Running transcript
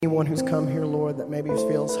Anyone who's come here, Lord, that maybe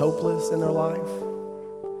feels hopeless in their life,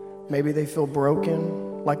 maybe they feel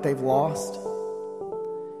broken, like they've lost,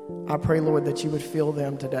 I pray, Lord, that you would fill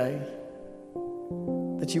them today,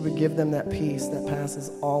 that you would give them that peace that passes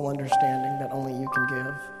all understanding that only you can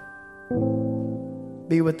give.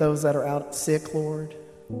 Be with those that are out sick, Lord.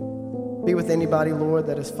 Be with anybody, Lord,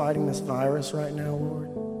 that is fighting this virus right now, Lord.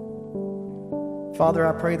 Father,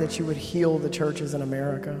 I pray that you would heal the churches in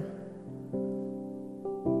America.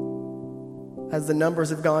 As the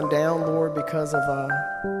numbers have gone down, Lord, because of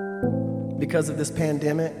this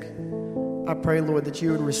pandemic, I pray, Lord, that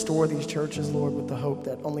you would restore these churches, Lord, with the hope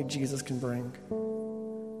that only Jesus can bring.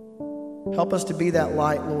 Help us to be that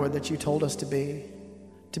light, Lord, that you told us to be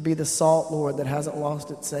the salt, Lord, that hasn't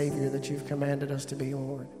lost its Savior, that you've commanded us to be,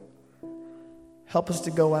 Lord. Help us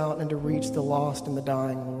to go out and to reach the lost and the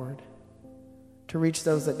dying, Lord, to reach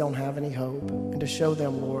those that don't have any hope, and to show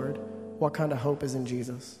them, Lord, what kind of hope is in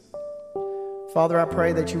Jesus. Father, I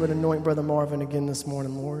pray that you would anoint Brother Marvin again this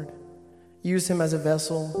morning, Lord. Use him as a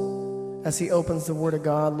vessel as he opens the Word of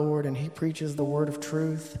God, Lord, and he preaches the word of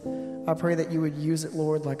truth. I pray that you would use it,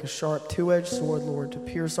 Lord, like a sharp two-edged sword, Lord, to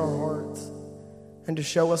pierce our hearts and to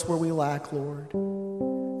show us where we lack, Lord.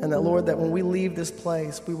 And that, Lord, that when we leave this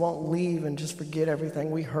place, we won't leave and just forget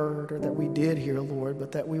everything we heard or that we did hear, Lord,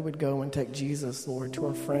 but that we would go and take Jesus, Lord, to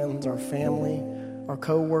our friends, our family, our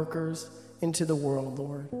co-workers, into the world,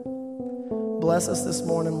 Lord. Bless us this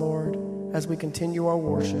morning, Lord, as we continue our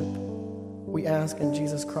worship. We ask in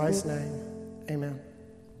Jesus Christ's name. Amen.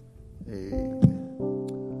 Amen.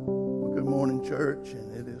 Well, good morning, church,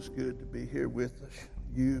 and it is good to be here with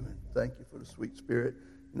you, and thank you for the sweet spirit.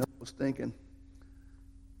 I was thinking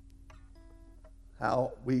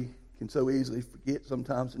how we can so easily forget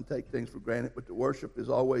sometimes and take things for granted, but the worship is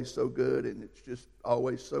always so good, and it's just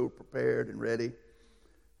always so prepared and ready.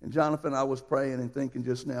 And Jonathan, I was praying and thinking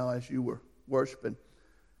just now as you were worshiping,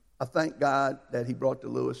 I thank God that he brought the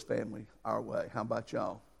Lewis family our way. How about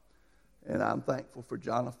y'all? And I'm thankful for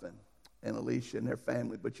Jonathan and Alicia and their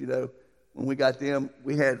family. But you know, when we got them,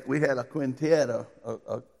 we had a quintet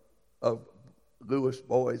of Lewis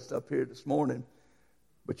boys up here this morning.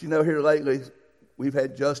 But you know, here lately, we've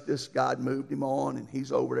had Justice. God moved him on, and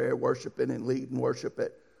he's over there worshiping and leading worship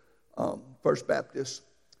at First Baptist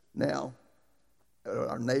now,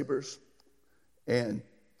 our neighbors. And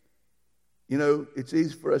you know, it's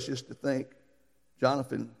easy for us just to think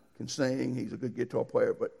Jonathan can sing, he's a good guitar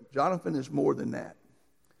player, but Jonathan is more than that.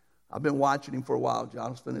 I've been watching him for a while.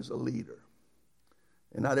 Jonathan is a leader.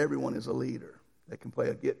 And not everyone is a leader that can play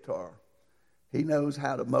a guitar. He knows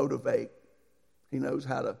how to motivate. He knows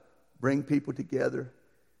how to bring people together.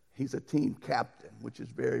 He's a team captain, which is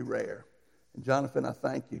very rare. And Jonathan, I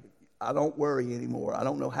thank you. I don't worry anymore. I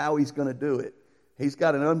don't know how he's going to do it. He's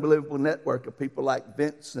got an unbelievable network of people like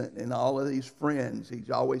Vincent and all of these friends. He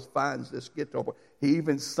always finds this guitar player. He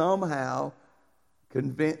even somehow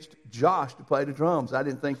convinced Josh to play the drums. I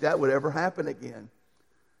didn't think that would ever happen again.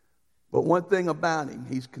 But one thing about him,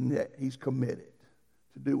 he's committed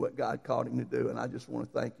to do what God called him to do. And I just want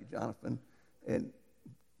to thank you, Jonathan. And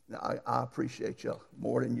I appreciate you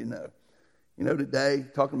more than you know. You know, today,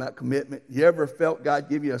 talking about commitment, you ever felt God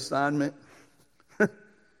give you an assignment?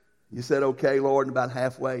 You said, okay, Lord, and about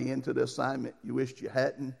halfway into the assignment, you wished you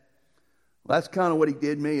hadn't. Well, that's kind of what he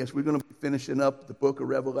did me. As we're going to be finishing up the book of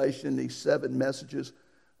Revelation, these 7 messages.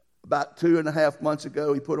 About 2.5 months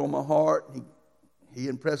ago, he put on my heart, he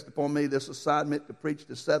impressed upon me this assignment to preach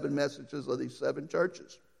the 7 messages of these 7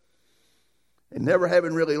 churches. And never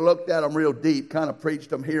having really looked at them real deep, kind of preached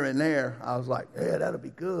them here and there, I was like, yeah, that'll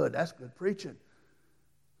be good. That's good preaching.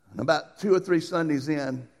 And about 2 or 3 Sundays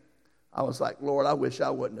in, I was like, Lord, I wish I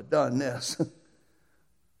wouldn't have done this.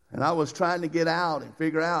 And I was trying to get out and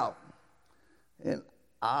figure out. And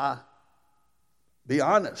be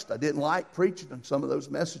honest, I didn't like preaching on some of those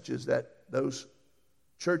messages that those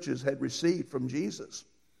churches had received from Jesus.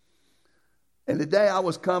 And today I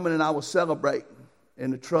was coming and I was celebrating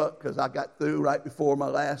in the truck because I got through right before my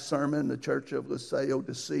last sermon, the Church of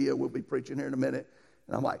Laodecia. We'll be preaching here in a minute.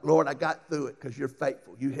 And I'm like, Lord, I got through it because you're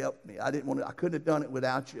faithful. You helped me. I couldn't have done it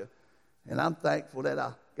without you. And I'm thankful that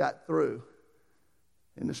I got through.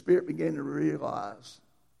 And the Spirit began to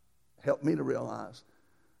help me to realize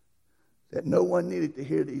that no one needed to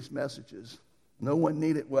hear these messages. No one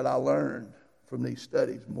needed what I learned from these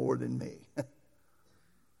studies more than me.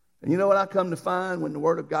 And you know what I come to find when the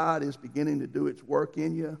Word of God is beginning to do its work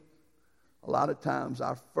in you? A lot of times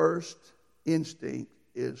our first instinct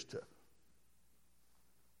is to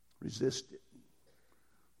resist it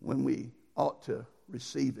when we ought to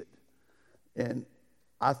receive it. And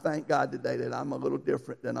I thank God today that I'm a little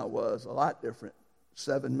different than I was, a lot different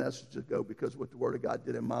 7 messages ago because of what the Word of God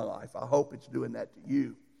did in my life. I hope it's doing that to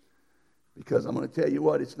you, because I'm going to tell you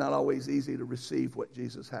what, it's not always easy to receive what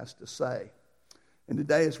Jesus has to say. And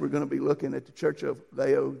today, as we're going to be looking at the Church of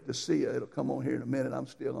Laodicea, it'll come on here in a minute. I'm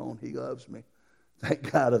still on. He loves me.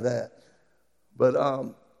 Thank God of that. But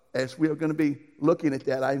as we are going to be looking at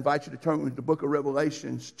that, I invite you to turn with the book of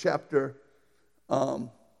Revelations, chapter 3.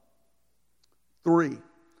 And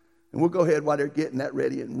we'll go ahead while they're getting that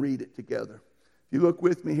ready and read it together. If you look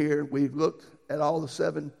with me here, we've looked at all the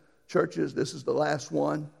 7 churches. This is the last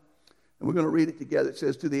one. And we're going to read it together. It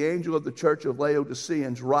says, to the angel of the Church of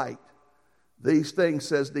Laodiceans write, these things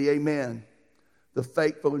says the Amen, the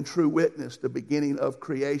faithful and true witness, the beginning of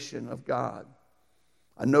creation of God.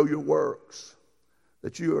 I know your works,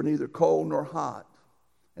 that you are neither cold nor hot.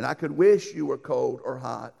 And I could wish you were cold or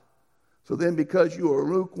hot. So then, because you are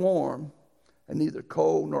lukewarm and neither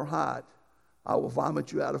cold nor hot, I will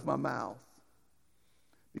vomit you out of my mouth.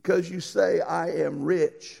 Because you say, I am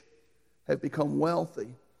rich, have become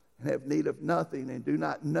wealthy, and have need of nothing, and do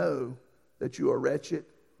not know that you are wretched,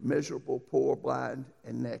 miserable, poor, blind,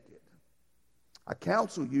 and naked. I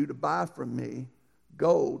counsel you to buy from me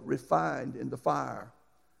gold refined in the fire,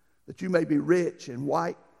 that you may be rich, in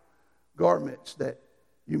white garments, that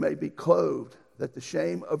you may be clothed, that the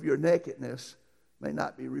shame of your nakedness may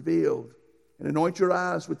not be revealed. And anoint your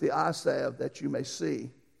eyes with the eye salve, that you may see.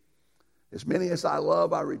 As many as I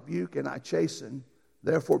love, I rebuke and I chasten.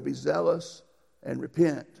 Therefore be zealous and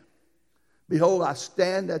repent. Behold, I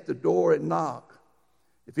stand at the door and knock.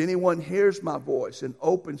 If anyone hears my voice and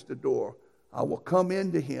opens the door, I will come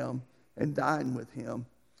into him and dine with him,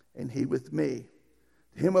 and he with me.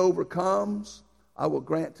 To him who overcomes, I will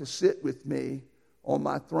grant to sit with me on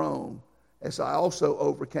my throne, as I also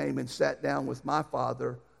overcame and sat down with my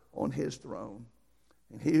Father on his throne.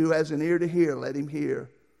 And he who has an ear to hear, let him hear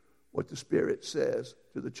what the Spirit says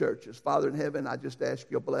to the churches. Father in heaven, I just ask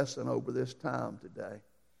your blessing over this time today,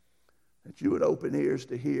 that you would open ears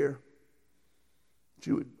to hear, that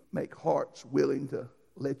you would make hearts willing to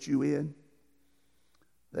let you in,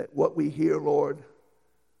 that what we hear, Lord,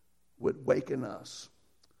 would waken us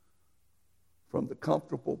from the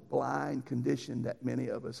comfortable blind condition that many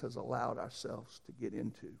of us has allowed ourselves to get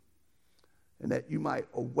into, and that you might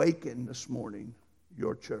awaken this morning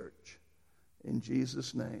your church. In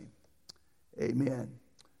Jesus' name, amen.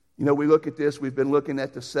 You know, we look at this. We've been looking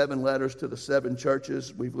at the 7 letters to the 7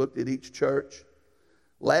 churches. We've looked at each church.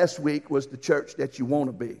 Last week was the church that you want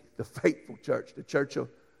to be, the faithful church, the Church of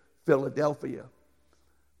Philadelphia.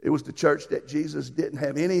 It was the church that Jesus didn't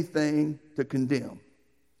have anything to condemn.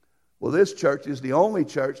 Well, this church is the only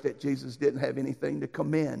church that Jesus didn't have anything to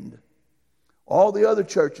commend. All the other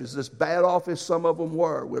churches, as bad off as some of them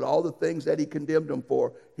were, with all the things that he condemned them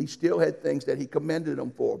for, he still had things that he commended them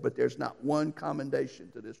for. But there's not one commendation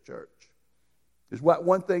to this church. There's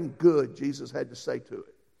one thing good Jesus had to say to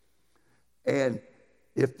it. And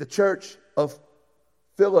if the Church of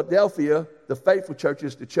Philadelphia, the faithful church,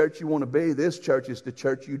 is the church you want to be, this church is the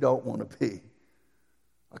church you don't want to be.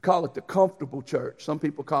 I call it the comfortable church. Some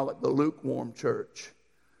people call it the lukewarm church.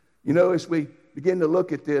 You know, as we begin to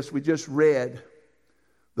look at this, we just read,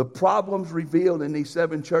 the problems revealed in these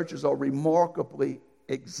 7 churches are remarkably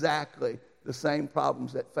exactly the same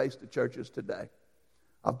problems that face the churches today.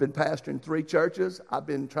 I've been pastoring 3 churches. I've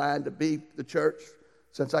been trying to be the church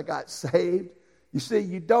since I got saved. You see,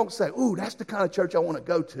 you don't say, ooh, that's the kind of church I want to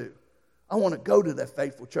go to. I want to go to that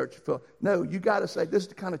faithful church. No, you got to say, this is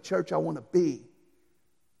the kind of church I want to be.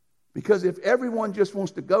 Because if everyone just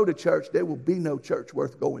wants to go to church, there will be no church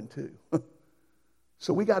worth going to.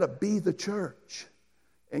 So we got to be the church.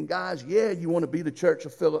 And guys, yeah, you want to be the Church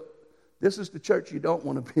of Philip. This is the church you don't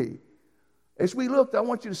want to be. As we looked, I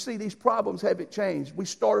want you to see these problems haven't changed. We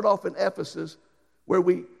started off in Ephesus, where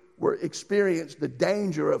we experienced the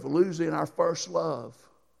danger of losing our first love.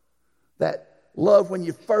 That love when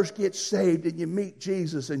you first get saved and you meet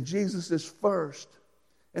Jesus, and Jesus is first.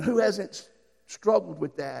 And who hasn't struggled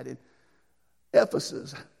with that? And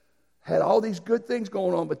Ephesus had all these good things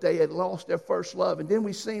going on, but they had lost their first love. And then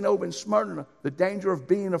we seen over in Smyrna the danger of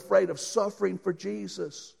being afraid of suffering for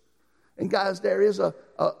Jesus. And guys, there is a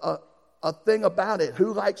thing about it.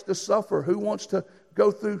 Who likes to suffer? Who wants to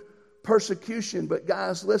go through persecution? But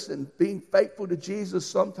guys, listen, being faithful to Jesus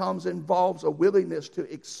sometimes involves a willingness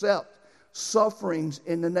to accept sufferings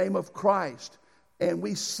in the name of Christ. And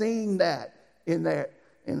we seen that in there.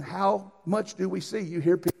 And how much do we see? You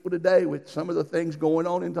hear people today with some of the things going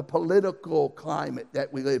on in the political climate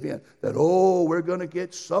that we live in, that, oh, we're going to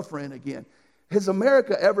get suffering again. Has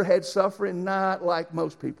America ever had suffering? Not like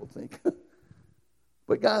most people think.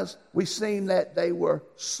 But guys, we've seen that they were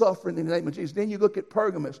suffering in the name of Jesus. Then you look at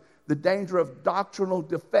Pergamos, the danger of doctrinal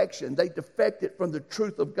defection. They defected from the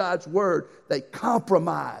truth of God's word. They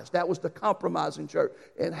compromised. That was the compromising church.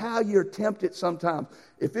 And how you're tempted sometimes.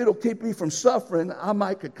 If it'll keep me from suffering, I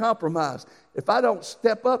might could compromise. If I don't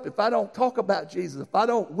step up, if I don't talk about Jesus, if I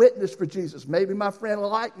don't witness for Jesus, maybe my friend will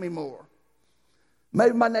like me more.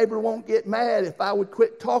 Maybe my neighbor won't get mad if I would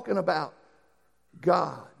quit talking about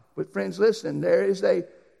God. But friends, listen, there is a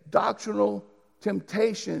doctrinal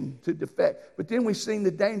temptation to defect. But then we've seen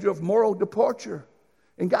the danger of moral departure.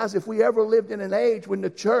 And guys, if we ever lived in an age when the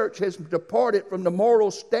church has departed from the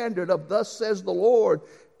moral standard of thus says the Lord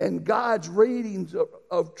and God's readings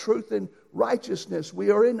of truth and righteousness,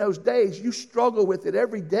 we are in those days. You struggle with it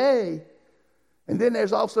every day. And then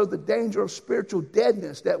there's also the danger of spiritual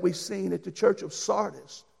deadness that we've seen at the Church of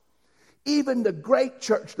Sardis. Even the great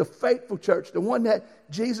church, the faithful church, the one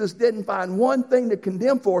that Jesus didn't find one thing to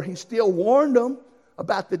condemn for, he still warned them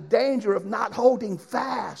about the danger of not holding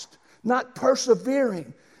fast, not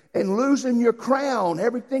persevering, and losing your crown,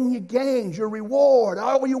 everything you gained, your reward,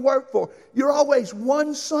 all you work for. You're always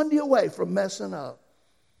one Sunday away from messing up.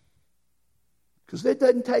 Because it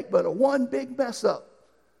doesn't take but one big mess up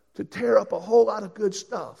to tear up a whole lot of good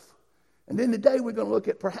stuff. And then today we're going to look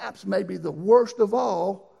at perhaps maybe the worst of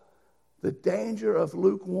all, the danger of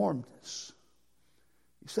lukewarmness.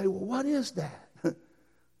 You say, well, what is that?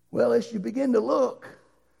 Well, as you begin to look,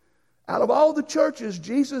 out of all the churches,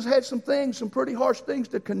 Jesus had some pretty harsh things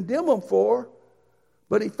to condemn them for,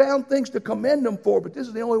 but he found things to commend them for. But this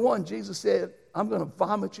is the only one. Jesus said, I'm going to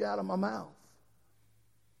vomit you out of my mouth.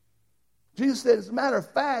 Jesus said, as a matter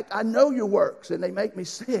of fact, I know your works and they make me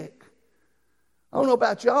sick. I don't know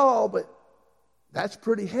about y'all, but that's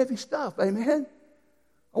pretty heavy stuff. Amen?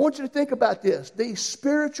 I want you to think about this. These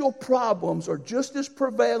spiritual problems are just as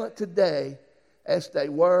prevalent today as they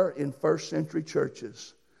were in first century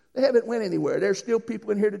churches. They haven't went anywhere. There's still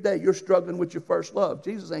people in here today. You're struggling with your first love.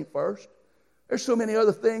 Jesus ain't first. There's so many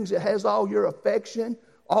other things that has all your affection,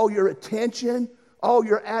 all your attention, all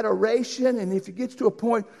your adoration. And if it gets to a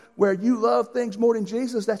point where you love things more than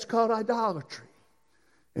Jesus, that's called idolatry.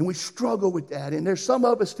 And we struggle with that. And there's some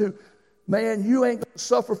of us who, man, you ain't going to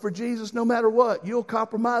suffer for Jesus no matter what. You'll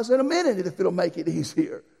compromise in a minute if it'll make it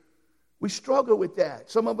easier. We struggle with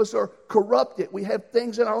that. Some of us are corrupted. We have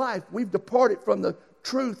things in our life. We've departed from the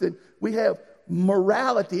truth, and we have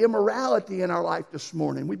immorality in our life this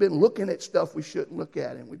morning. We've been looking at stuff we shouldn't look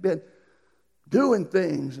at, and we've been doing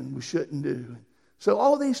things and we shouldn't do. So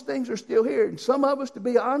all these things are still here. And some of us, to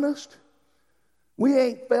be honest, we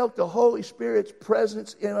ain't felt the Holy Spirit's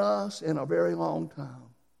presence in us in a very long time.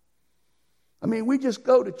 I mean, we just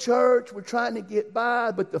go to church, we're trying to get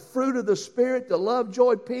by, but the fruit of the Spirit, the love,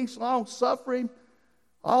 joy, peace, long suffering,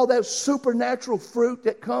 all that supernatural fruit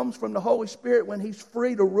that comes from the Holy Spirit when He's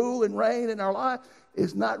free to rule and reign in our life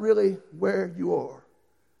is not really where you are.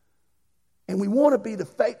 And we want to be the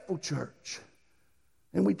faithful church.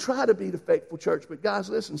 And we try to be the faithful church. But guys,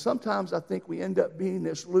 listen, sometimes I think we end up being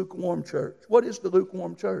this lukewarm church. What is the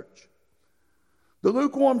lukewarm church? The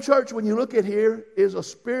lukewarm church, when you look at here, is a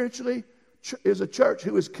church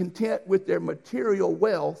who is content with their material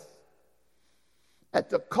wealth at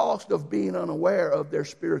the cost of being unaware of their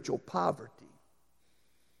spiritual poverty.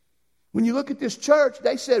 When you look at this church,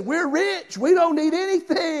 they said, we're rich. We don't need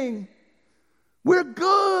anything. We're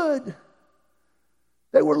good.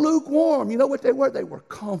 They were lukewarm. You know what they were? They were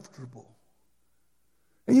comfortable.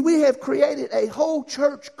 And we have created a whole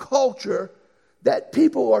church culture that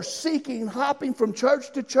people are seeking, hopping from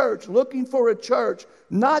church to church, looking for a church,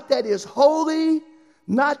 not that is holy,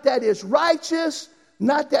 not that is righteous,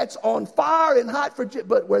 not that's on fire and hot for,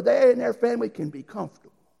 but where they and their family can be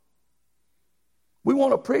comfortable. We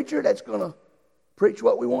want a preacher that's going to preach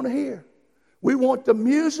what we want to hear. We want the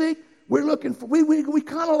music. We're looking for, we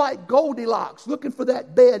kind of like Goldilocks, looking for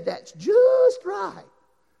that bed that's just right.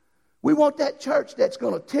 We want that church that's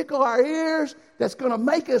going to tickle our ears, that's going to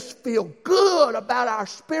make us feel good about our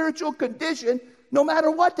spiritual condition, no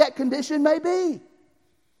matter what that condition may be.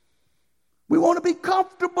 We want to be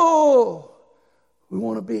comfortable. We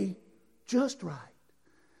want to be just right.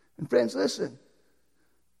 And friends, listen,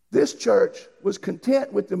 this church was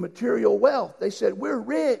content with the material wealth. They said, we're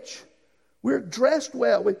rich. We're dressed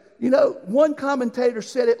well. One commentator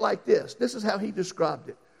said it like this. This is how he described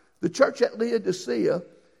it. The church at Laodicea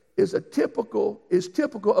is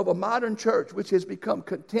typical of a modern church which has become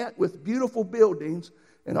content with beautiful buildings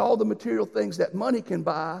and all the material things that money can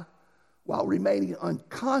buy while remaining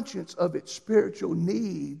unconscious of its spiritual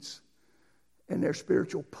needs and their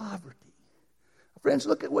spiritual poverty. Friends,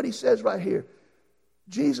 look at what he says right here.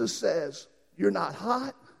 Jesus says, you're not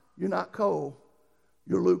hot, you're not cold,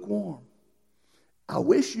 you're lukewarm. I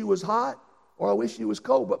wish you was hot or I wish you was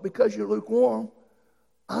cold, but because you're lukewarm,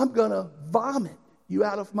 I'm going to vomit you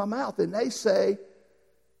out of my mouth. And they say,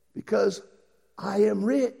 because I am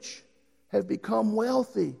rich, have become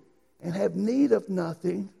wealthy, and have need of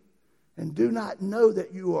nothing, and do not know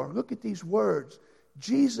that you are. Look at these words.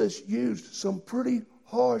 Jesus used some pretty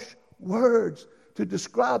harsh words to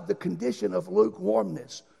describe the condition of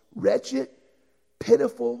lukewarmness. Wretched,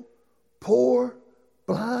 pitiful, poor,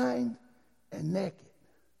 blind, and naked.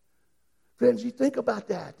 Friends, you think about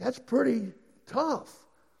that. That's pretty tough.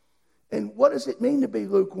 And what does it mean to be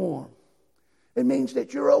lukewarm? It means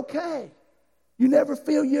that you're okay. You never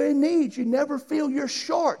feel you're in need. You never feel you're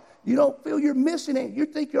short. You don't feel you're missing anything. You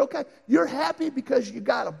think you're okay. You're happy because you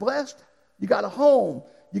got you got a home,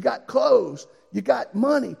 you got clothes, you got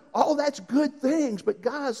money. All that's good things. But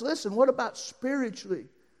guys, listen, what about spiritually?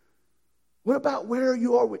 What about where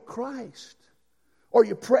you are with Christ? Are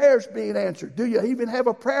your prayers being answered? Do you even have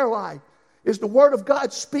a prayer life? Is the Word of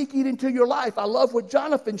God speaking into your life? I love what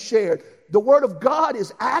Jonathan shared. The Word of God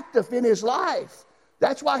is active in his life.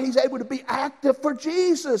 That's why he's able to be active for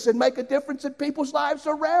Jesus and make a difference in people's lives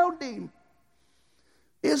around him.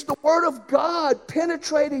 Is the Word of God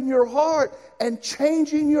penetrating your heart and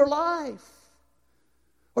changing your life?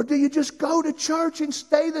 Or do you just go to church and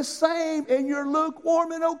stay the same and you're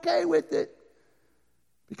lukewarm and okay with it?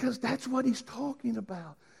 Because that's what he's talking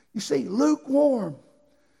about. You see, lukewarm.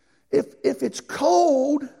 If it's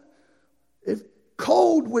cold, if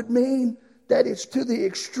cold would mean that it's to the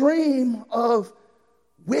extreme of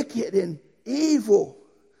wicked and evil.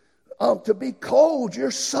 To be cold, you're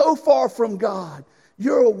so far from God.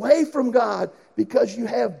 You're away from God because you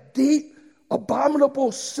have deep,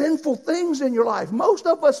 abominable, sinful things in your life. Most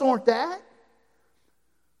of us aren't that.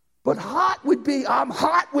 But hot would be, I'm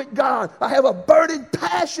hot with God. I have a burning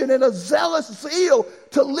passion and a zealous zeal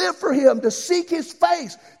to live for Him, to seek His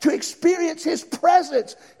face, to experience His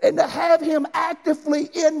presence, and to have Him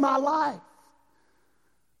actively in my life.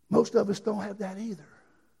 Most of us don't have that either.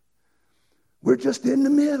 We're just in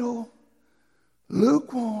the middle,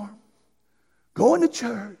 lukewarm, going to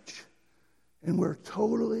church, and we're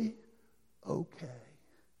totally okay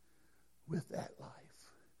with that life.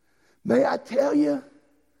 May I tell you,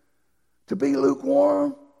 to be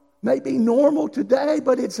lukewarm may be normal today,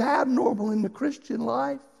 but it's abnormal in the Christian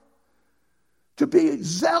life. To be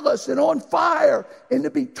zealous and on fire and to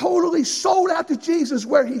be totally sold out to Jesus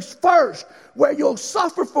where He's first, where you'll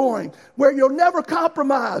suffer for Him, where you'll never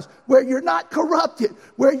compromise, where you're not corrupted,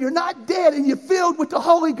 where you're not dead and you're filled with the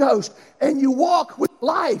Holy Ghost and you walk with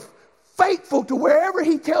life, faithful to wherever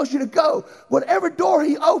He tells you to go. Whatever door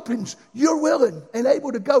He opens, you're willing and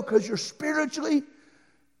able to go because you're spiritually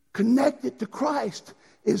connected to Christ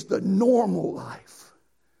is the normal life.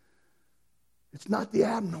 It's not the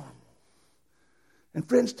abnormal. And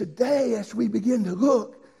friends, today as we begin to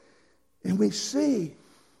look and we see,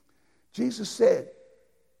 Jesus said,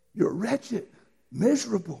 you're wretched,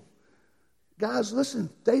 miserable. Guys, listen,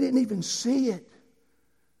 they didn't even see it.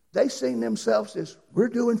 They seen themselves as, we're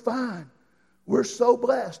doing fine. We're so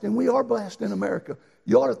blessed, and we are blessed in America.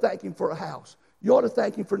 You ought to thank Him for a house. You ought to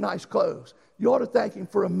thank Him for nice clothes. You ought to thank Him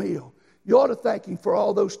for a meal. You ought to thank Him for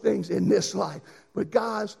all those things in this life. But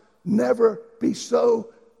guys, never be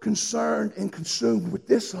so concerned and consumed with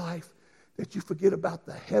this life that you forget about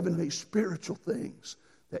the heavenly spiritual things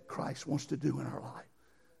that Christ wants to do in our life.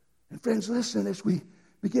 And friends, listen, as we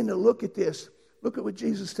begin to look at this, look at what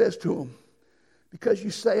Jesus says to them. Because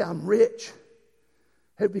you say, I'm rich,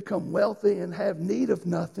 have become wealthy, and have need of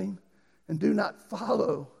nothing, and do not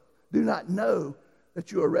know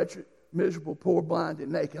that you are wretched, miserable, poor, blind,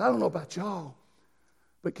 and naked. I don't know about y'all,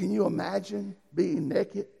 but can you imagine being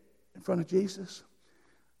naked in front of Jesus?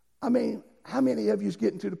 I mean, how many of you is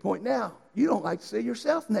getting to the point now you don't like to see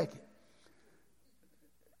yourself naked?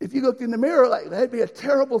 If you looked in the mirror like that, that'd be a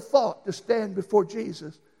terrible thought to stand before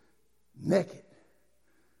Jesus naked.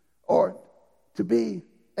 Or to be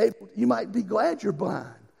able, you might be glad you're blind.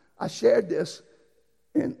 I shared this,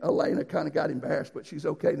 and Elena kind of got embarrassed, but she's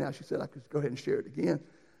okay now. She said I could go ahead and share it again.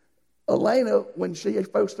 Elena, when she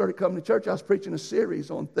first started coming to church, I was preaching a series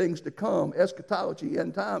on things to come, eschatology,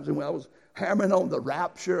 end times, and when I was hammering on the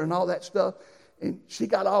rapture and all that stuff, and she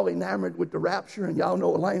got all enamored with the rapture, and y'all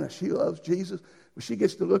know Elena, she loves Jesus, but she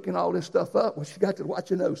gets to looking all this stuff up. When she got to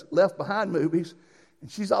watching those Left Behind movies,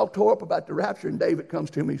 and she's all tore up about the rapture, and David comes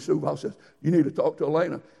to me, Subal says, you need to talk to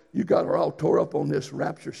Elena. You got her all tore up on this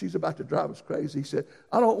rapture. She's about to drive us crazy. He said,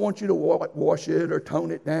 I don't want you to wash it or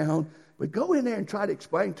tone it down, but go in there and try to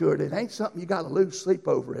explain to her that it ain't something you got to lose sleep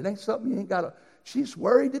over. It ain't something you ain't got to she's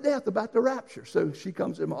worried to death about the rapture. So she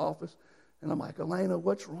comes in my office, and I'm like, Elena,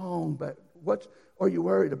 what's wrong? But what are you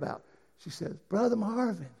worried about? She says, Brother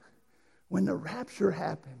Marvin, when the rapture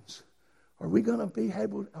happens, are we going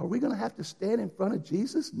to have to stand in front of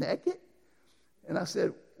Jesus naked? And I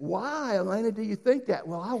said, why, Elena, do you think that?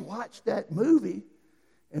 Well, I watched that movie,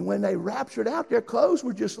 and when they raptured out, their clothes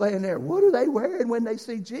were just laying there. What are they wearing when they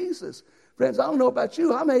see Jesus? Friends, I don't know about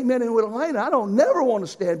you. I'm amening with Elena. I don't never want to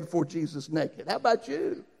stand before Jesus naked. How about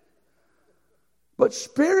you? But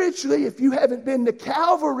spiritually, if you haven't been to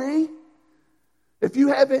Calvary, if you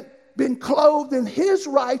haven't been clothed in his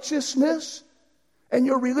righteousness and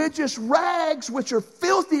your religious rags, which are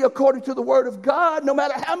filthy according to the word of God, no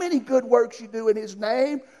matter how many good works you do in his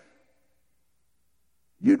name,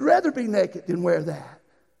 you'd rather be naked than wear that.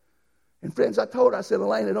 And friends, I told her, I said,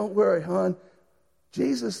 Elena, don't worry, hon.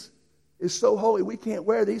 Jesus is so holy, we can't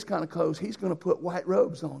wear these kind of clothes. He's going to put white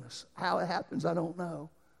robes on us. How it happens, I don't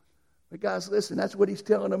know. But guys, listen, that's what he's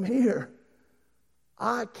telling them here.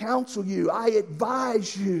 I counsel you, I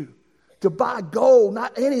advise you to buy gold,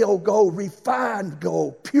 not any old gold, refined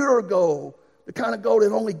gold, pure gold, the kind of gold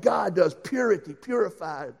that only God does, purity,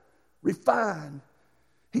 purified, refined.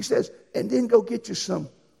 He says, and then go get you some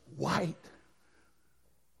white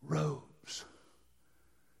robes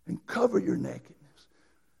and cover your nakedness.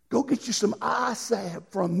 Go get you some eye salve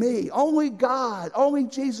from me. Only God, only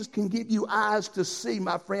Jesus can give you eyes to see,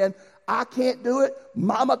 my friend. I can't do it.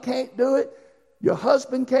 Mama can't do it. Your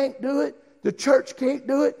husband can't do it. The church can't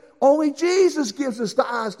do it. Only Jesus gives us the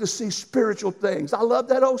eyes to see spiritual things. I love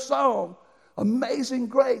that old song. Amazing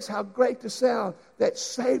grace, how great the sound that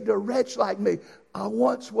saved a wretch like me. I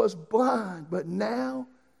once was blind, but now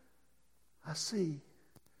I see.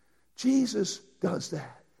 Jesus does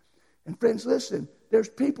that. And friends, listen, there's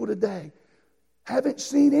people today haven't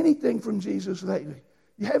seen anything from Jesus lately.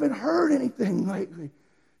 You haven't heard anything lately.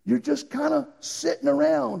 You're just kind of sitting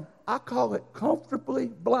around. I call it comfortably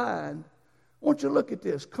blind. I want you to look at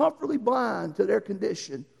this. Comfortably blind to their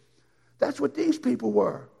condition. That's what these people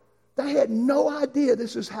were. They had no idea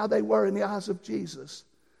this is how they were in the eyes of Jesus.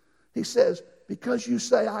 He says, because you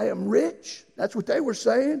say I am rich, that's what they were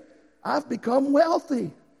saying, I've become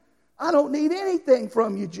wealthy. I don't need anything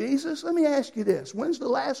from you, Jesus. Let me ask you this. When's the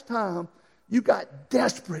last time you got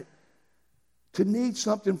desperate to need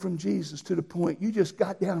something from Jesus to the point you just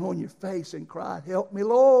got down on your face and cried, help me,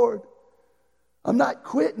 Lord. I'm not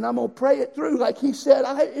quitting. I'm going to pray it through like he said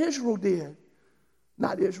Israel did.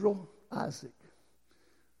 Not Israel, Isaac.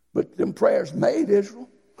 But them prayers made Israel,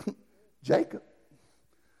 Jacob.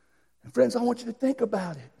 And friends, I want you to think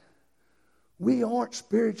about it. We aren't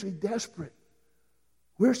spiritually desperate.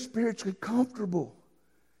 We're spiritually comfortable.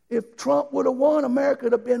 If Trump would have won, America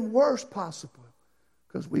would have been worse possibly.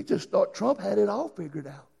 Because we just thought Trump had it all figured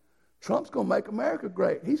out. Trump's going to make America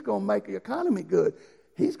great. He's going to make the economy good.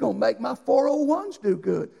 He's going to make my 401s do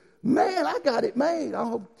good. Man, I got it made.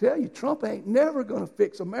 I'll tell you, Trump ain't never going to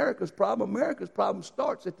fix America's problem. America's problem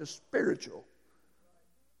starts at the spiritual.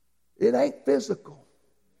 It ain't physical.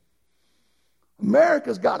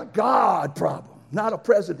 America's got a God problem, not a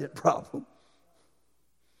president problem.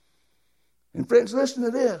 And friends, listen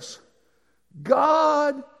to this.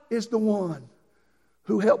 God is the one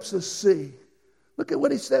who helps us see. Look at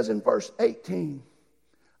what he says in verse 18.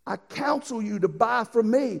 I counsel you to buy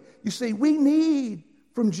from me. You see, we need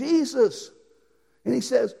from Jesus. And he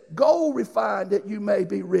says, gold refined that you may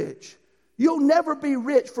be rich. You'll never be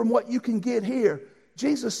rich from what you can get here.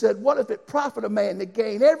 Jesus said, what if it profit a man to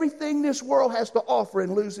gain everything this world has to offer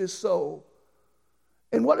and lose his soul?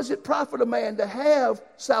 And what does it profit a man to have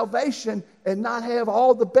salvation and not have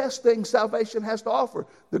all the best things salvation has to offer?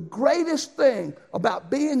 The greatest thing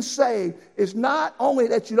about being saved is not only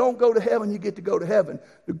that you don't go to heaven, you get to go to heaven.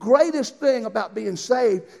 The greatest thing about being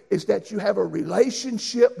saved is that you have a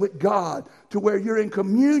relationship with God to where you're in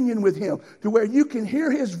communion with him, to where you can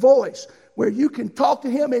hear his voice, where you can talk to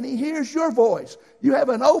him and he hears your voice. You have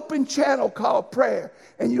an open channel called prayer,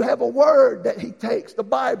 and you have a word that he takes, the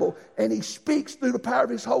Bible, and he speaks through the power of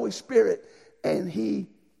his Holy Spirit, and he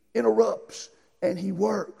interrupts, and he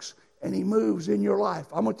works, and he moves in your life.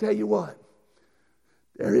 I'm going to tell you what.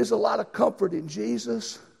 There is a lot of comfort in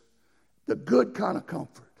Jesus, the good kind of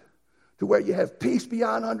comfort, to where you have peace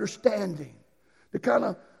beyond understanding, the kind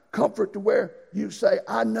of comfort to where you say,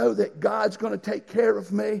 I know that God's going to take care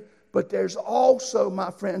of me. But there's also,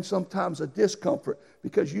 my friend, sometimes a discomfort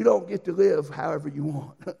because you don't get to live however you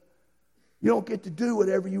want. You don't get to do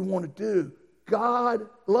whatever you want to do. God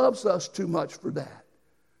loves us too much for that.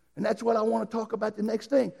 And that's what I want to talk about the next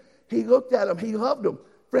thing. He looked at them. He loved them.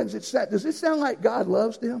 Friends, does it sound like God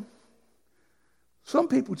loves them? Some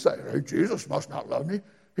people would say, hey, Jesus must not love me.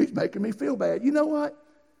 He's making me feel bad. You know what?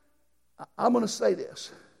 I'm going to say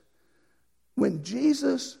this. When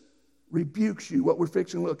Jesus rebukes you, what we're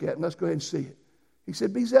fixing to look at, and let's go ahead and see it. He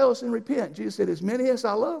said, be zealous and repent. Jesus said, as many as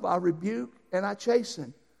I love, I rebuke and I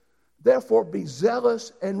chasten. Therefore, be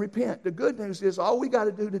zealous and repent. The good news is all we got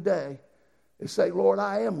to do today is say, Lord,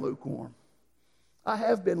 I am lukewarm. I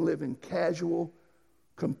have been living casual,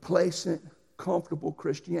 complacent, comfortable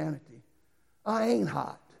Christianity. I ain't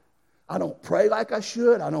hot. I don't pray like I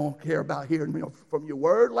should. I don't care about hearing from your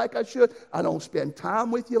word like I should. I don't spend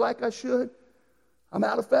time with you like I should. I'm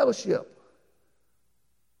out of fellowship.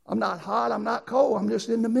 I'm not hot. I'm not cold. I'm just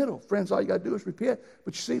in the middle. Friends, all you got to do is repent.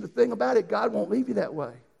 But you see, the thing about it, God won't leave you that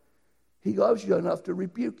way. He loves you enough to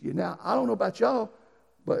rebuke you. Now, I don't know about y'all,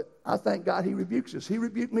 but I thank God he rebukes us. He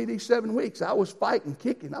rebuked me these 7 weeks. I was fighting,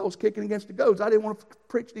 kicking. I was kicking against the goads. I didn't want to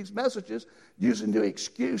preach these messages using the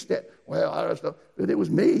excuse that, well, I don't know, but it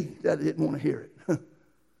was me that didn't want to hear it.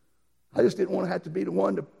 I just didn't want to have to be the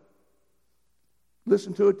one to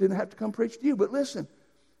listen to it, didn't have to come preach to you. But listen,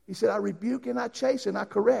 he said, I rebuke and I chasten, I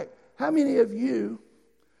correct. How many of you,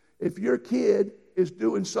 if your kid is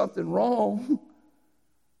doing something wrong,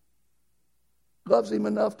 loves him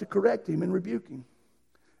enough to correct him and rebuke him?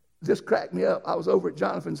 This cracked me up. I was over at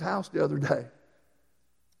Jonathan's house the other day,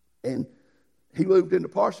 and he moved into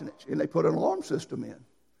parsonage, and they put an alarm system in.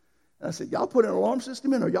 And I said, y'all put an alarm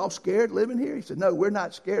system in? Are y'all scared living here? He said, no, we're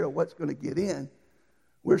not scared of what's going to get in.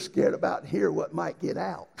 We're scared about here what might get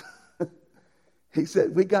out. He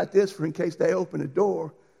said, we got this for in case they open the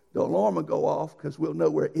door, the alarm will go off because we'll know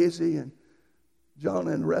where Izzy and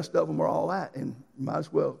Jonah and the rest of them are all at, and might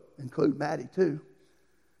as well include Maddie too.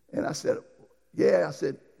 And I said, yeah. I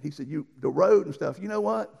said, he said, the road and stuff. You know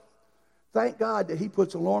what? Thank God that he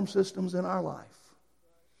puts alarm systems in our life.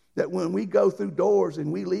 That when we go through doors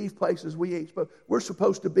and we leave places we ain't supposed, we're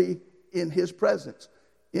supposed to be in his presence,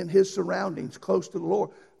 in his surroundings, close to the Lord.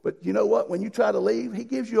 But you know what? When you try to leave, he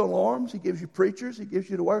gives you alarms, he gives you preachers, he gives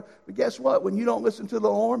you the word. But guess what? When you don't listen to the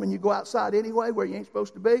alarm and you go outside anyway where you ain't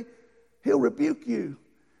supposed to be, he'll rebuke you.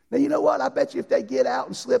 Now, you know what? I bet you if they get out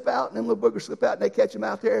and slip out, and them little boogers slip out, and they catch them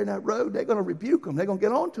out there in that road, they're going to rebuke them. They're going to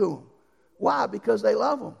get on to them. Why? Because they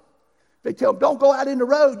love them. They tell them, don't go out in the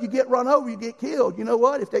road. You get run over, you get killed. You know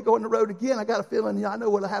what? If they go in the road again, I got a feeling, I know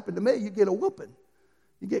what'll happen to me. You get a whooping.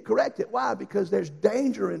 You get corrected. Why? Because there's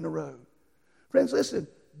danger in the road. Friends, listen.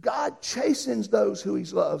 God chastens those who he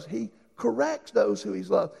loves. He corrects those who he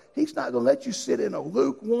loves. He's not going to let you sit in a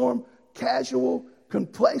lukewarm, casual,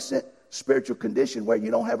 complacent spiritual condition where you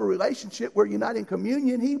don't have a relationship, where you're not in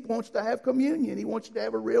communion. He wants to have communion. He wants you to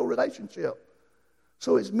have a real relationship.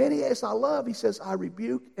 So as many as I love, he says, I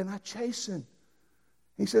rebuke and I chasten.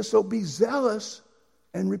 He says, so be zealous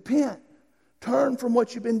and repent. Turn from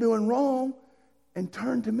what you've been doing wrong and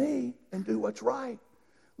turn to me and do what's right.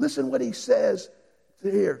 Listen what he says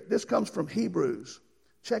here. This comes from Hebrews.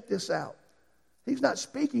 Check this out. He's not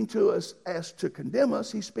speaking to us as to condemn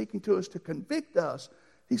us. He's speaking to us to convict us.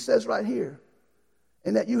 He says right here,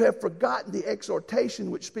 and that you have forgotten the exhortation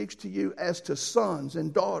which speaks to you as to sons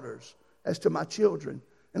and daughters, as to my children.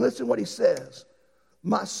 And listen what he says.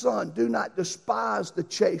 My son, do not despise the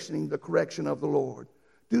chastening, the correction of the Lord.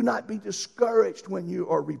 Do not be discouraged when you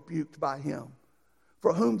are rebuked by him.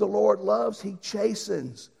 For whom the Lord loves, he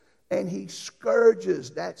chastens, and he scourges,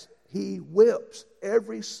 that's he whips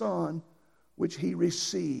every son which he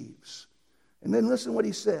receives. And then listen what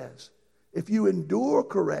he says. If you endure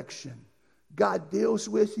correction, God deals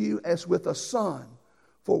with you as with a son.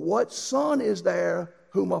 For what son is there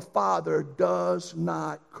whom a father does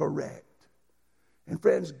not correct? And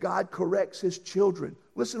friends, God corrects his children.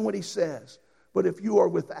 Listen what he says. But if you are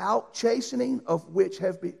without chastening, of which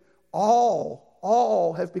have been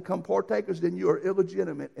all have become partakers, then you are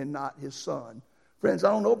illegitimate and not his son. Friends, I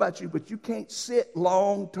don't know about you, but you can't sit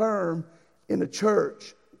long term in a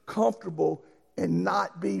church comfortable and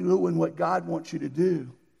not be doing what God wants you to do.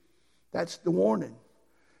 That's the warning.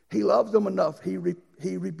 He loved them enough. He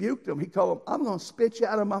rebuked them. He told them, I'm going to spit you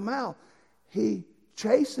out of my mouth. He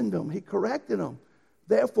chastened them. He corrected them.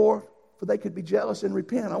 Therefore, for they could be jealous and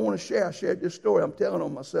repent. I shared this story. I'm telling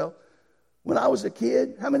on myself. When I was a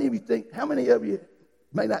kid, how many of you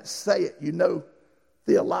may not say it, you know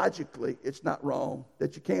theologically it's not wrong,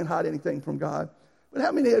 that you can't hide anything from God. But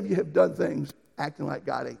how many of you have done things acting like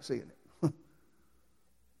God ain't seeing it?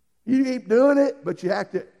 You keep doing it, but you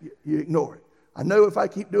ignore it. I know if I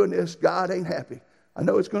keep doing this, God ain't happy. I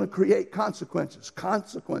know it's going to create consequences.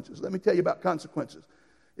 Consequences. Let me tell you about consequences.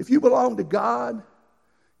 If you belong to God,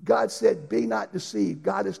 God said, be not deceived.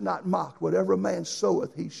 God is not mocked. Whatever a man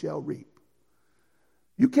soweth, he shall reap.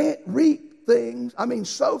 You can't reap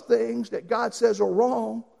sow things that God says are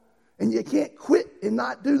wrong, and you can't quit and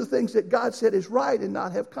not do the things that God said is right and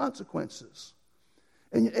not have consequences.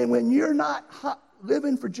 And when you're not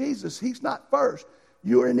living for Jesus, he's not first.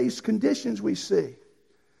 You're in these conditions we see.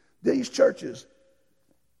 These churches,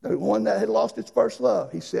 the one that had lost its first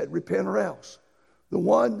love, he said, repent or else. The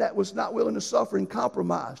one that was not willing to suffer and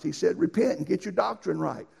compromised, he said, repent and get your doctrine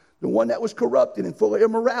right. The one that was corrupted and full of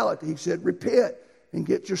immorality, he said, repent and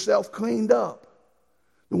get yourself cleaned up.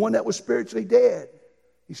 The one that was spiritually dead,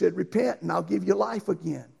 he said, repent and I'll give you life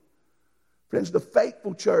again. Friends, the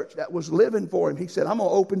faithful church that was living for him, he said, I'm going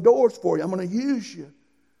to open doors for you. I'm going to use you.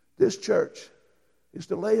 This church is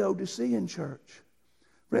the Laodicean church.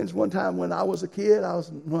 Friends, one time when I was a kid, I was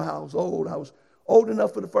old. I was old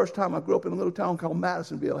enough for the first time. I grew up in a little town called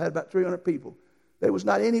Madisonville. It had about 300 people. There was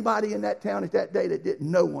not anybody in that town at that day that didn't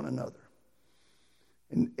know one another.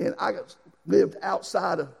 And I lived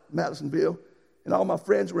outside of Madisonville, and all my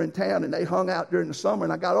friends were in town, and they hung out during the summer.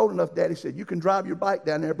 And I got old enough, Daddy said, you can drive your bike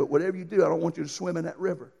down there, but whatever you do, I don't want you to swim in that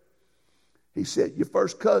river. He said, your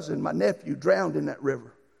first cousin, my nephew, drowned in that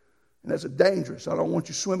river. And that's dangerous. I don't want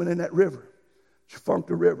you swimming in that river.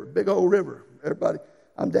 Funky River, big old river. Everybody,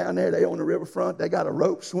 I'm down there. They on the riverfront. They got a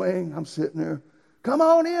rope swing. I'm sitting there. Come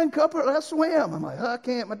on in, Cooper. Let's swim. I'm like, I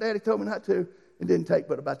can't. My daddy told me not to. It didn't take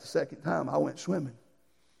but about the second time I went swimming.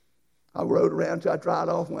 I rode around until I dried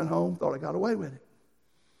off, went home, thought I got away with it.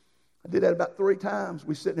 I did that about 3 times.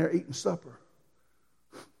 We sitting there eating supper.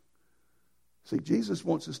 See, Jesus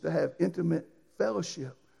wants us to have intimate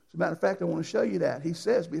fellowship. As a matter of fact, I want to show you that. He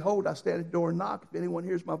says, behold, I stand at the door and knock. If anyone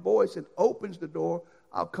hears my voice and opens the door,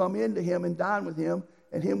 I'll come into him and dine with him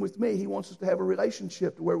and him with me. He wants us to have a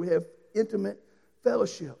relationship to where we have intimate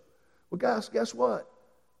fellowship. Well, guys, guess what?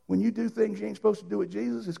 When you do things you ain't supposed to do with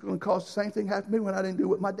Jesus, it's going to cause the same thing happen to me when I didn't do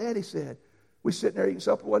what my daddy said. We sitting there eating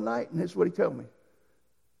supper one night, and this is what he told me.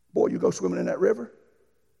 Boy, you go swimming in that river?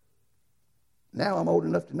 Now I'm old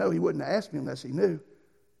enough to know he wouldn't have asked me unless he knew.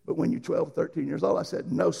 But when you're 12 or 13 years old, I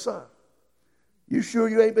said, no, sir. You sure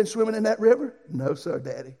you ain't been swimming in that river? No, sir,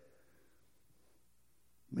 Daddy.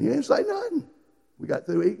 He didn't say nothing. We got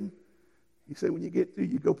through eating. He said, when you get through,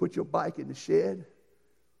 you go put your bike in the shed,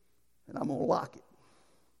 and I'm going to lock it.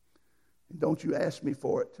 And don't you ask me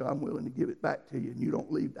for it till I'm willing to give it back to you, and you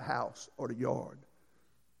don't leave the house or the yard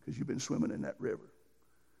because you've been swimming in that river.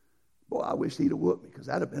 Boy, I wish he'd have whooped me because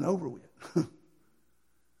that'd have been over with.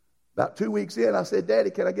 About 2 weeks in, I said, Daddy,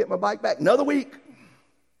 can I get my bike back? Another week.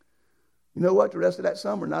 You know what? The rest of that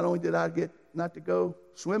summer, not only did I get not to go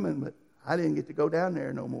swimming, but I didn't get to go down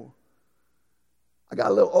there no more. I got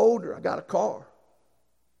a little older. I got a car.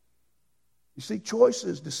 You see,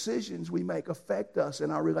 choices, decisions we make affect us in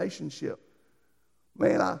our relationship.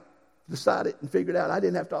 Man, I decided and figured out I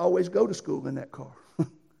didn't have to always go to school in that car.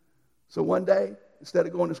 So one day, instead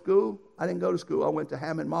of going to school, I didn't go to school. I went to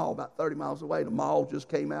Hammond Mall about 30 miles away. The mall just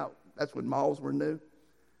came out. That's when malls were new.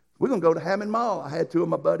 We're going to go to Hammond Mall. I had 2 of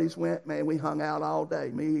my buddies went. Man, we hung out all day.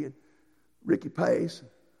 Me and Ricky Pace.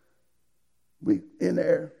 We in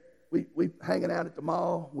there. We hanging out at the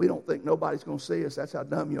mall. We don't think nobody's going to see us. That's how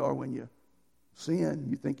dumb you are when you sin.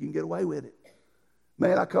 You think you can get away with it.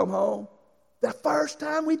 Man, I come home. The first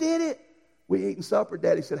time we did it, we eating supper.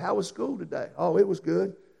 Daddy said, how was school today? Oh, it was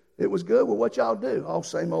good. It was good. Well, what y'all do? Oh,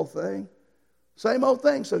 same old thing. Same old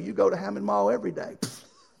thing. So you go to Hammond Mall every day.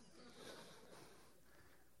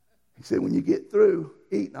 He said, when you get through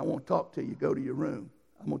eating, I won't talk to you. Go to your room.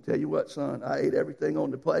 I'm going to tell you what, son. I ate everything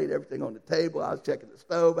on the plate, everything on the table. I was checking the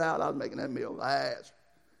stove out. I was making that meal last.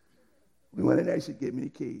 We went in there. He said, give me the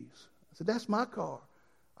keys. I said, that's my car.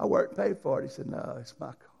 I worked and paid for it. He said, no, it's my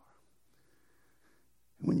car.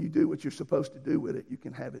 And when you do what you're supposed to do with it, you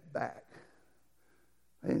can have it back.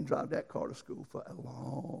 I didn't drive that car to school for a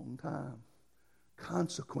long time.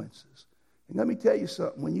 Consequences. And let me tell you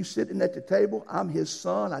something. When you're sitting at the table, I'm his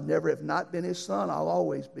son. I never have not been his son. I'll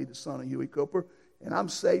always be the son of Huey Cooper. And I'm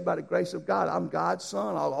saved by the grace of God. I'm God's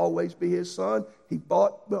son. I'll always be his son. He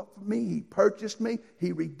bought me. He purchased me.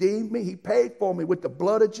 He redeemed me. He paid for me with the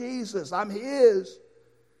blood of Jesus. I'm his.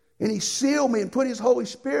 And he sealed me and put his Holy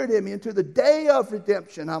Spirit in me. Until the day of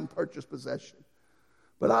redemption, I'm purchased possession.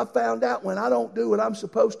 But I found out when I don't do what I'm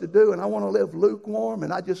supposed to do and I want to live lukewarm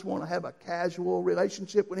and I just want to have a casual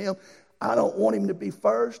relationship with him, I don't want him to be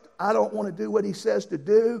first. I don't want to do what he says to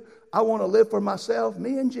do. I want to live for myself.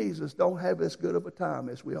 Me and Jesus don't have as good of a time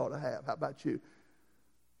as we ought to have. How about you?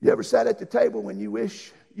 You ever sat at the table when you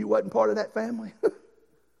wish you wasn't part of that family?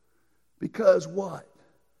 Because what?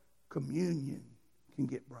 Communion can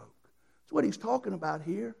get broke. That's what he's talking about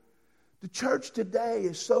here. The church today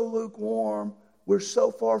is so lukewarm. We're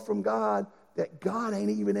so far from God that God ain't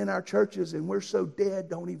even in our churches and we're so dead,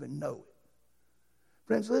 don't even know it.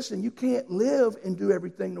 Friends, listen, you can't live and do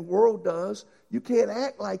everything the world does. You can't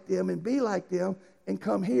act like them and be like them and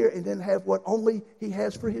come here and then have what only he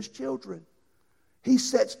has for his children. He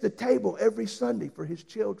sets the table every Sunday for his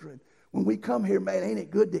children. When we come here, man, ain't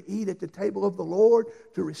it good to eat at the table of the Lord,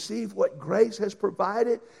 to receive what grace has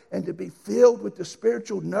provided, and to be filled with the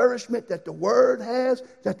spiritual nourishment that the Word has,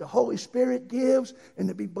 that the Holy Spirit gives, and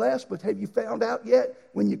to be blessed. But have you found out yet,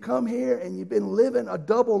 when you come here and you've been living a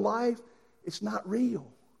double life, it's not real.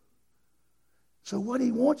 So what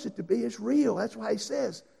he wants it to be is real. That's why he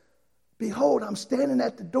says, behold, I'm standing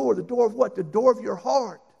at the door. The door of what? The door of your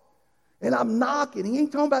heart. And I'm knocking. He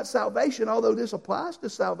ain't talking about salvation, although this applies to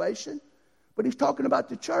salvation. But he's talking about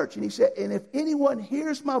the church. And he said, and if anyone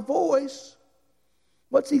hears my voice,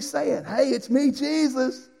 what's he saying? Hey, it's me,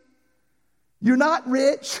 Jesus. You're not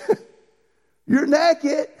rich. You're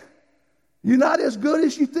naked. You're not as good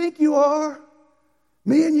as you think you are.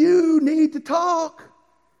 Me and you need to talk.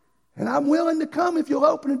 And I'm willing to come if you'll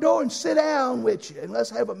open the door and sit down with you and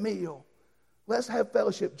let's have a meal. Let's have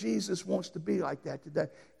fellowship. Jesus wants to be like that today.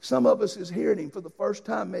 Some of us is hearing him for the first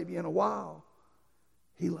time maybe in a while.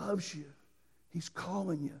 He loves you. He's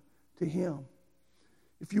calling you to him.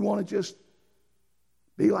 If you want to just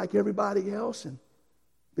be like everybody else and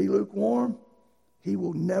be lukewarm, he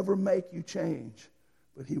will never make you change,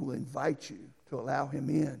 but he will invite you to allow him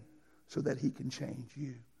in so that he can change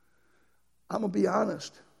you. I'm going to be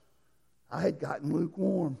honest. I had gotten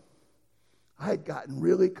lukewarm. I had gotten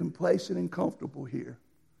really complacent and comfortable here.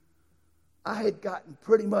 I had gotten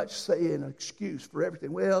pretty much saying an excuse for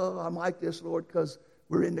everything. Well, I'm like this, Lord, because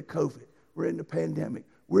we're into COVID. We're in the pandemic.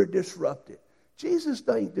 We're disrupted. Jesus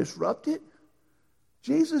ain't disrupted.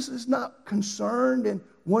 Jesus is not concerned and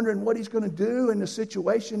wondering what he's going to do in the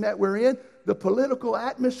situation that we're in. The political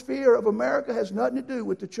atmosphere of America has nothing to do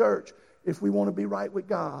with the church if we want to be right with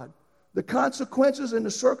God. The consequences and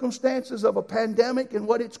the circumstances of a pandemic and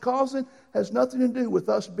what it's causing has nothing to do with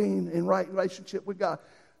us being in right relationship with God.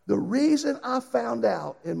 The reason I found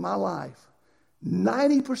out in my life,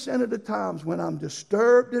 90% of the times when I'm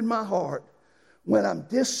disturbed in my heart, when I'm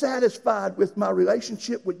dissatisfied with my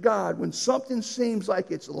relationship with God, when something seems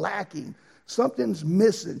like it's lacking, something's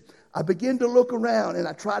missing, I begin to look around and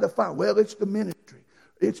I try to find, well, it's the ministry,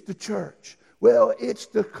 it's the church. Well, it's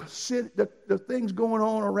the things going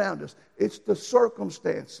on around us. It's the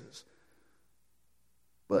circumstances.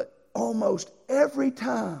 But almost every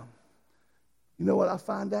time, you know what I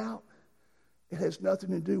find out? It has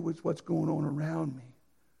nothing to do with what's going on around me.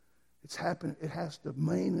 It has to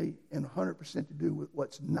mainly and 100% to do with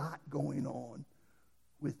what's not going on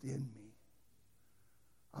within me.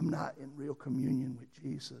 I'm not in real communion with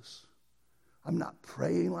Jesus. I'm not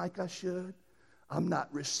praying like I should. I'm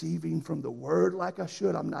not receiving from the Word like I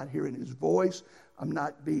should. I'm not hearing his voice. I'm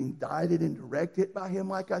not being guided and directed by him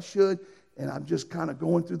like I should. And I'm just kind of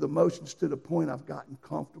going through the motions to the point I've gotten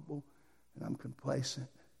comfortable and I'm complacent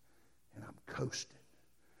and I'm coasting.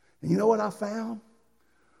 And you know what I found?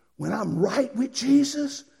 When I'm right with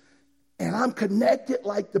Jesus and I'm connected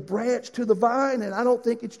like the branch to the vine, and I don't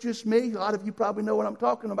think it's just me. A lot of you probably know what I'm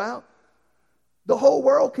talking about. The whole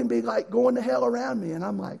world can be like going to hell around me. And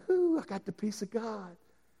I'm like, ooh, I got the peace of God.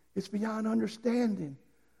 It's beyond understanding.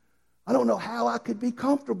 I don't know how I could be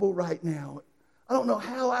comfortable right now. I don't know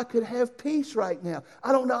how I could have peace right now.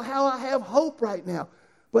 I don't know how I have hope right now.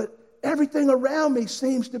 But everything around me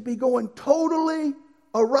seems to be going totally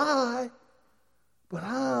awry. But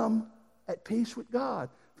I'm at peace with God.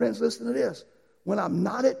 Friends, listen to this. When I'm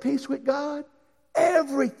not at peace with God,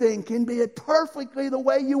 everything can be perfectly the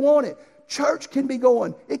way you want it. Church can be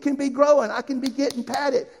going. It can be growing. I can be getting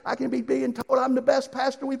patted. I can be being told I'm the best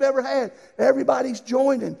pastor we've ever had. Everybody's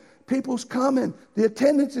joining. People's coming. The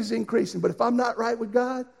attendance is increasing. But if I'm not right with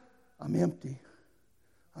God, I'm empty.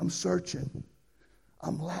 I'm searching.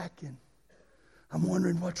 I'm lacking. I'm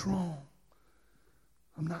wondering what's wrong.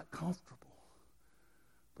 I'm not comfortable.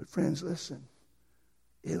 But friends, listen.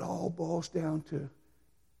 It all boils down to,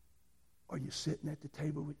 are you sitting at the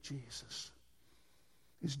table with Jesus?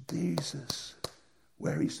 Is Jesus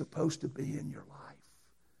where he's supposed to be in your life?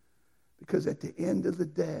 Because at the end of the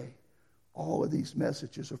day, all of these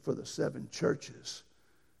messages are for the 7 churches,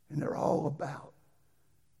 and they're all about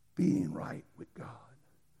being right with God.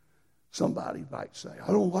 Somebody might say,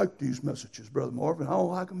 I don't like these messages, Brother Marvin. I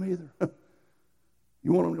don't like them either.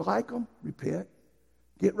 You want to like them? Repent.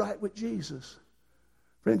 Get right with Jesus.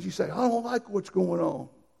 Friends, you say, I don't like what's going on.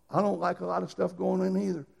 I don't like a lot of stuff going on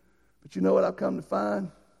either. But you know what I've come to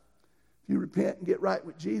find? If you repent and get right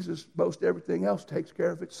with Jesus, most everything else takes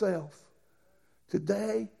care of itself.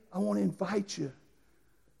 Today, I want to invite you,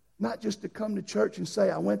 not just to come to church and say,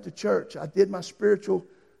 I went to church. I did my spiritual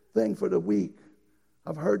thing for the week.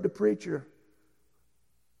 I've heard the preacher.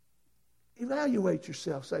 Evaluate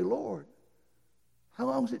yourself. Say, Lord, how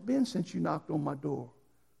long has it been since you knocked on my door?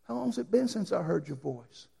 How long has it been since I heard your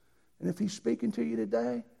voice? And if he's speaking to you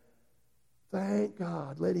today, thank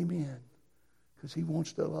God. Let him in. Because he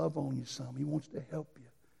wants to love on you some. He wants to help you.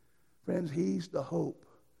 Friends, he's the hope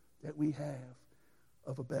that we have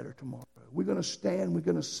of a better tomorrow. We're going to stand. We're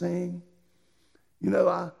going to sing. You know,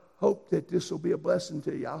 I hope that this will be a blessing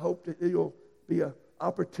to you. I hope that it will be an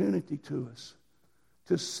opportunity to us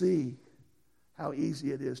to see how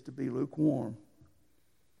easy it is to be lukewarm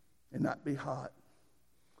and not be hot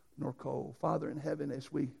nor cold. Father in heaven,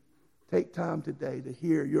 as we take time today to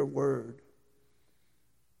hear your word,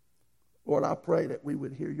 Lord, I pray that we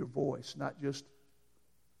would hear your voice, not just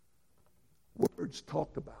words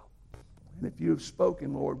talked about. And if you have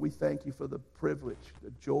spoken, Lord, we thank you for the privilege,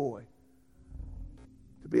 the joy,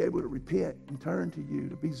 to be able to repent and turn to you,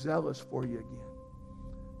 to be zealous for you again.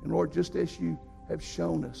 And Lord, just as you have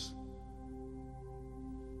shown us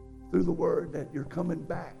through the word that you're coming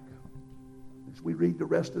back, as we read the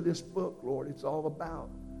rest of this book, Lord, it's all about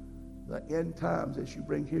the end times as you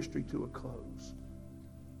bring history to a close.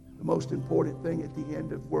 The most important thing at the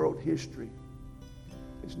end of world history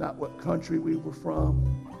is not what country we were from,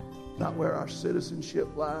 not where our citizenship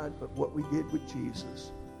lied, but what we did with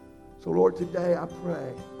Jesus. So, Lord, today I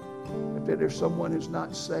pray that there's someone who's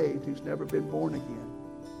not saved, who's never been born again,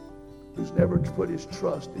 who's never put his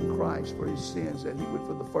trust in Christ for his sins, that he would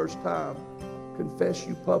for the first time confess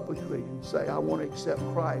you publicly and say, I want to accept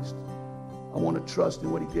Christ. I want to trust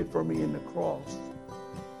in what he did for me in the cross.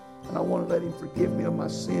 And I want to let him forgive me of my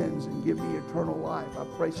sins and give me eternal life. I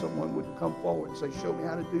pray someone would come forward and say, show me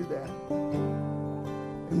how to do that.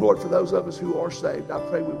 And Lord, for those of us who are saved, I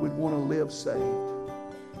pray we would want to live saved.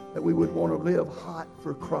 That we would want to live hot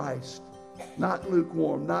for Christ. Not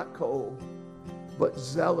lukewarm, not cold, but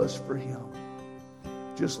zealous for him.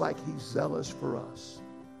 Just like he's zealous for us.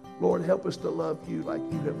 Lord, help us to love you like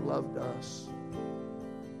you have loved us.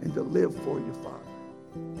 And to live for you, Father.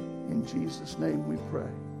 In Jesus' name we pray.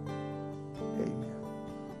 Amen.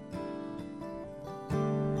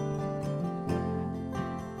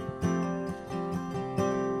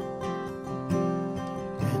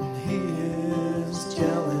 And he is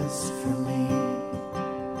jealous for me.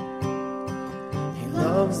 He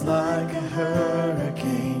loves like a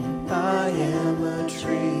hurricane. I am a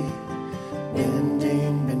tree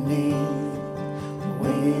bending beneath the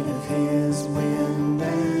weight of his wind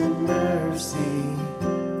and mercy.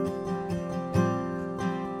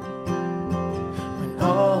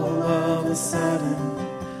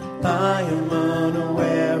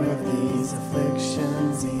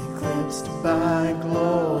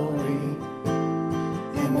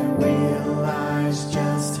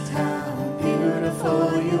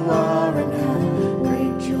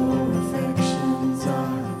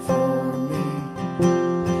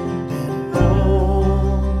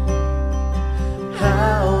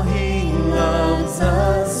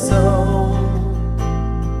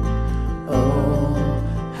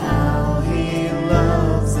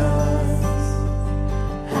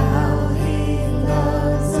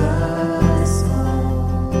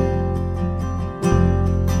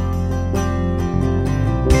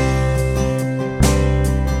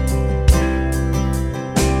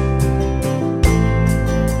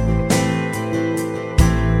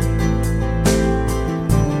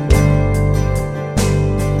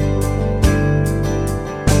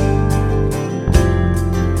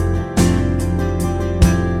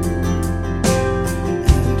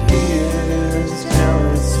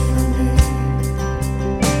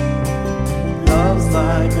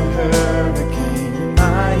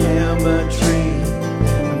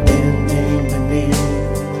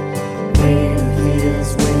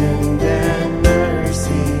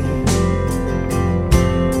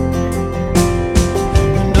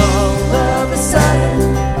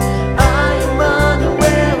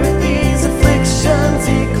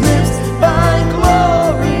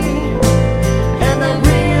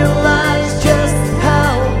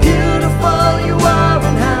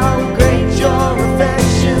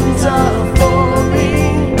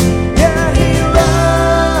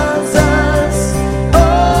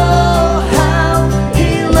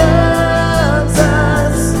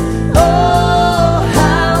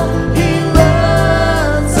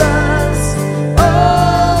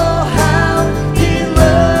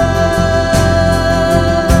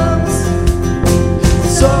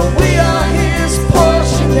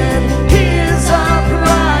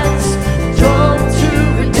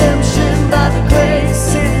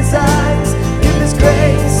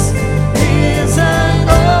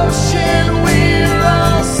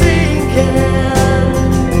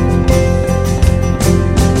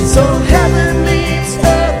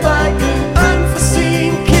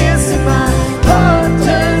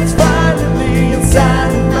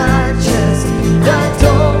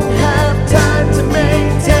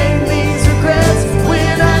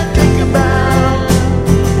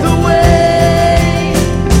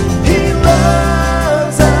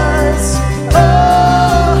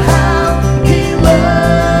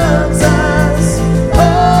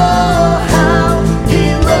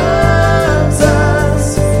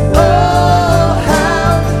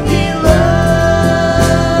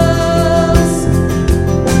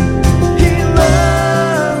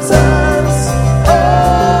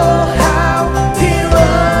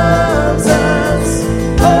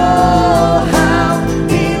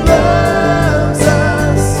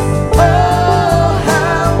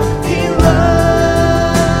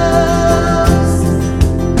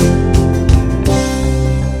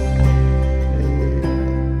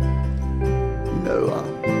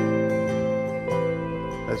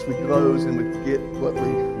 as we close and we get what we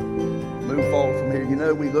move forward from here, you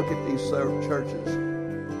know, we look at these churches.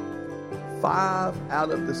 5 out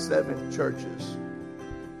of the 7 churches,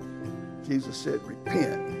 Jesus said,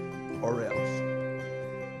 repent or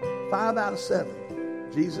else. 5 out of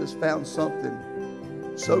 7. Jesus found something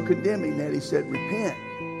so condemning that he said, repent.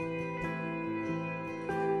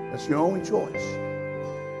 That's your only choice.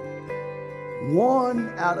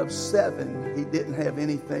 1 out of 7, he didn't have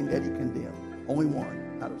anything that he condemned. Only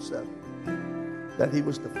 1 out of 7. That he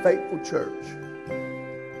was the faithful church.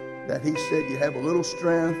 That he said, you have a little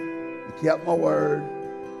strength, you kept my word,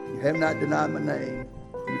 you have not denied my name,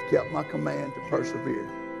 you've kept my command to persevere.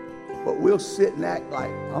 But we'll sit and act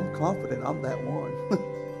like, I'm confident I'm that one.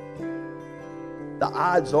 The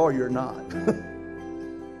odds are you're not.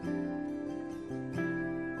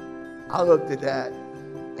 I looked at that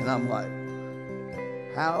and I'm like,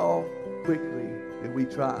 how quickly did we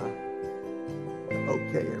try to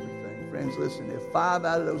okay everything? Friends, listen, if 5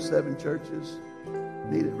 out of those 7 churches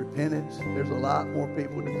needed repentance, there's a lot more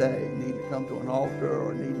people today need to come to an altar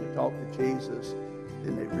or needing to talk to Jesus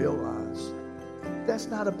than they realize. That's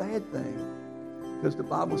not a bad thing, because the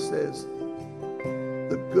Bible says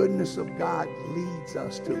the goodness of God leads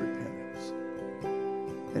us to repentance.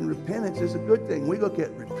 And repentance is a good thing. We look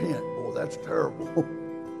at repent, oh, that's terrible.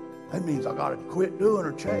 That means I got to quit doing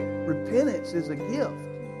or change. Repentance is a gift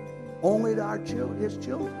only to our children, his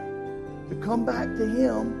children, to come back to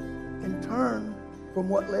him and turn from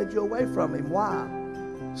what led you away from him. Why?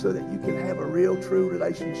 So that you can have a real, true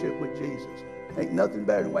relationship with Jesus. Ain't nothing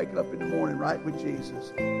better than waking up in the morning right with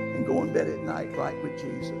Jesus and going to bed at night right with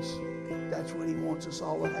Jesus. That's what he wants us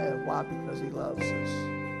all to have. Why? Because he loves us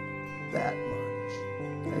that much.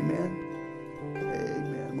 Amen?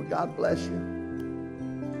 Amen. Well, God bless you.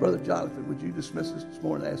 Brother Jonathan, would you dismiss us this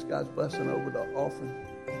morning and ask God's blessing over the offering?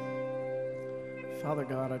 Father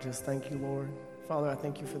God, I just thank you, Lord. Father, I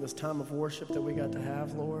thank you for this time of worship that we got to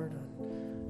have, Lord.